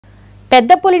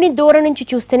పెద్ద పులిని దూరం నుంచి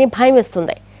చూస్తేనే భయం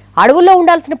వేస్తుంది. అడవుల్లో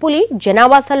ఉండాల్సిన పులి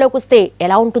జనావాసాల్లోకి వస్తే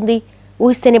ఎలా ఉంటుంది?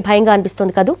 ఊహిస్తేనే భయంగా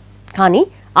అనిపిస్తుంది కదూ. కానీ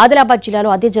ఆదిలాబాద్ జిల్లాలో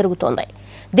అదే జరుగుతోంది.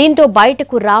 దీంతో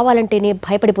బయటకు రావాలంటేనే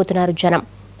భయపడిపోతున్నారు జనం.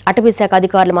 అటవీ శాఖ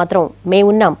అధికారులు మాత్రం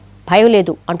మేమున్నాం, భయం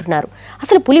లేదు అంటున్నారు.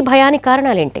 అసలు పులి భయానికి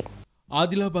కారణాలేంటి?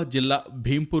 ఆదిలాబాద్ జిల్లా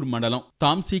భీంపూర్ మండలం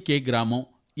తాంసీకే గ్రామం.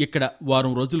 ఇక్కడ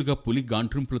వారం రోజులుగా పులి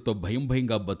గాంట్రింపులతో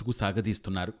భయంగా బతుకు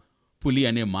సాగదీస్తున్నారు. పులి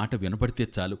అనే మాట వినపడితే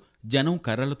చాలు జనం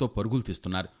కర్రలతో పరుగులు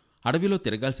తీస్తున్నారు. అడవిలో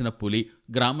తిరగాల్సిన పులి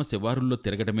గ్రామ శివారుల్లో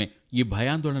తిరగడమే ఈ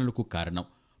భయాందోళనలకు కారణం.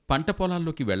 పంట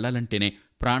పొలాల్లోకి వెళ్లాలంటేనే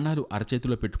ప్రాణాలు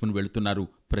అరచేతిలో పెట్టుకుని వెళుతున్నారు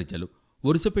ప్రజలు.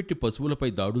 వరుసపెట్టి పశువులపై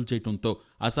దాడులు చేయటంతో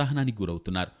అసహనానికి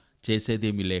గురవుతున్నారు.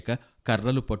 చేసేదేమీ లేక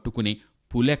కర్రలు పట్టుకుని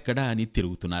పులెక్కడా అని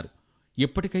తిరుగుతున్నారు.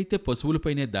 ఇప్పటికైతే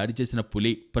పశువులపైనే దాడి చేసిన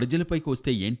పులి ప్రజలపైకి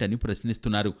వస్తే ఏంటని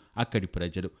ప్రశ్నిస్తున్నారు అక్కడి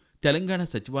ప్రజలు. తెలంగాణ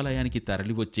సచివాలయానికి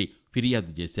తరలివచ్చి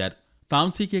ఫిర్యాదు చేశారు.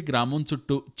 తాంసీకే గ్రామం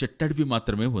చుట్టూ చిట్టడివి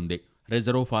మాత్రమే ఉంది.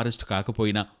 రిజర్వ్ ఫారెస్ట్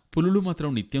కాకపోయినా పులులు మాత్రం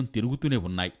నిత్యం తిరుగుతూనే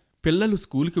ఉన్నాయి. పిల్లలు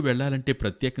స్కూలుకి వెళ్లాలంటే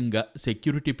ప్రత్యేకంగా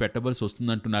సెక్యూరిటీ పెట్టవలసి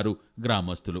వస్తుందంటున్నారు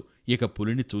గ్రామస్తులు. ఇక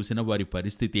పులిని చూసిన వారి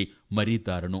పరిస్థితి మరీ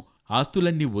దారుణం.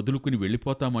 ఆస్తులన్నీ వదులుకుని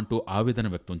వెళ్లిపోతామంటూ ఆవేదన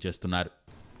వ్యక్తం చేస్తున్నారు.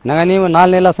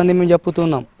 4 నెలల సంది మేము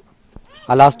చెప్పుతున్నాం,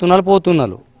 అలా వస్తున్నారు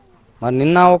పోతున్నారు. మరి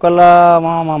నిన్న ఒకళ్ళ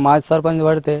మా మాజీ సర్పంచ్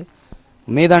పడితే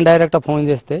మీద డైరెక్ట్ ఫోన్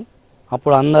చేస్తే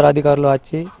అప్పుడు అందరు అధికారులు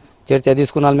వచ్చి చర్చ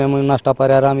తీసుకున్నారు. మేము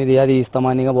నష్టపరిహారం ఇది అది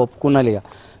ఇస్తామని ఒప్పుకున్నారు.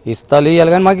 ఇస్తారు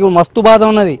ఇవ్వాలి. కానీ మాకు ఇప్పుడు మస్తు బాధ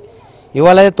ఉన్నది.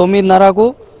 ఇవాళ 9:30కు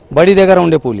బడి దగ్గర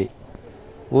ఉండే పులి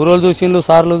ఊరోళ్ళు చూసిండ్రు,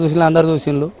 సార్లు చూసిండ్రు, అందరు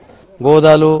చూసిండ్రు.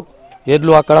 గోదాలు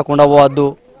ఎడ్లు అక్కడ కొండపోవద్దు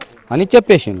అని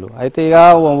చెప్పేసిండ్రు. అయితే ఇక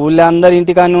ఊళ్ళో అందరు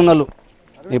ఇంటికాన్ని ఉన్నారు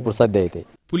ఇప్పుడు సద్య. అయితే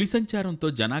పులి సంచారంతో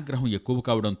జనాగ్రహం ఎక్కువ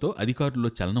కావడంతో అధికారుల్లో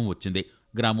చలనం వచ్చింది.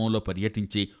 గ్రామంలో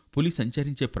పర్యటించి పులి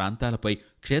సంచరించే ప్రాంతాలపై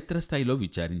క్షేత్రస్థాయిలో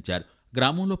విచారించారు.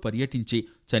 గ్రామంలో పర్యటించి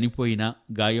చనిపోయిన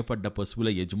గాయపడ్డ పశువుల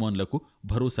యజమానులకు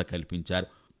భరోసా కల్పించారు.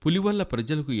 పులి వల్ల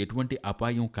ప్రజలకు ఎటువంటి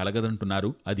అపాయం కలగదంటున్నారు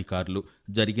అధికారులు.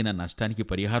 జరిగిన నష్టానికి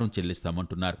పరిహారం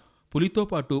చెల్లిస్తామంటున్నారు. పులితో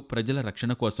పాటు ప్రజల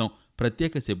రక్షణ కోసం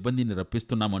ప్రత్యేక సిబ్బందిని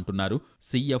రప్పిస్తున్నామంటున్నారు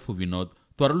సిఎఫ్ వినోద్.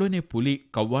 త్వరలోనే పులి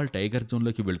కవ్వాల్ టైగర్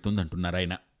జోన్లోకి వెళ్తుందంటున్నారు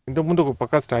ఆయన. ఇంతకుముందు ఒక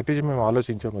పక్కా స్ట్రాటజీ మేము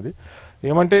ఆలోచించాం. అది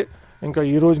ఏమంటే ఇంకా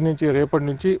ఈ రోజు నుంచి రేపటి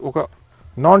నుంచి ఒక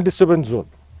నాన్ డిస్టర్బెన్స్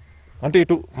జోన్, అంటే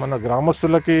ఇటు మన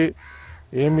గ్రామస్తులకి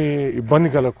ఏమీ ఇబ్బంది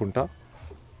కలగకుండా,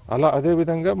 అలా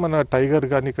అదేవిధంగా మన టైగర్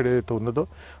కానీ ఇక్కడ ఏదైతే ఉన్నదో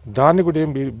దాన్ని కూడా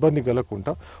ఏమి ఇబ్బంది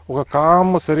కలగకుండా ఒక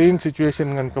కామ్ సరైన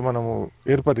సిచ్యువేషన్ కనుక మనము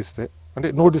ఏర్పరిస్తే, అంటే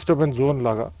నో డిస్టర్బెన్స్ జోన్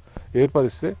లాగా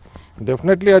ఏర్పరిస్తే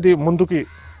డెఫినెట్లీ అది ముందుకి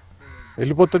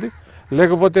వెళ్ళిపోతుంది.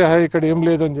 లేకపోతే ఇక్కడ ఏం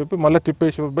లేదని చెప్పి మళ్ళీ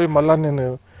తిప్పేసి పోయి మళ్ళీ నేను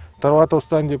తర్వాత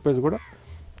వస్తా అని చెప్పేసి కూడా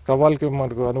కవ్వాల్కి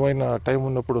మనకు అనువైన టైం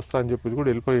ఉన్నప్పుడు వస్తా అని చెప్పేసి కూడా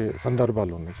వెళ్ళిపోయే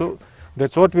సందర్భాలు ఉన్నాయి. So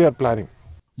that's what we are planning.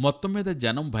 మొత్తం మీద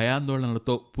జనం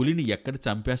భయాందోళనలతో పులిని ఎక్కడ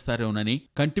చంపేస్తారోనని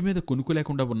కంటి మీద కునుకు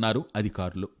లేకుండా ఉన్నారు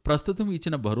అధికారులు. ప్రస్తుతం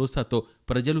ఇచ్చిన భరోసాతో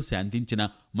ప్రజలు శాంతించినా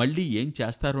మళ్లీ ఏం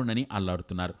చేస్తారోనని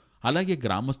అల్లాడుతున్నారు. అలాగే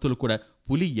గ్రామస్తులు కూడా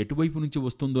పులి ఎటువైపు నుంచి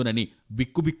వస్తుందోనని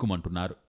బిక్కుబిక్కుమంటున్నారు.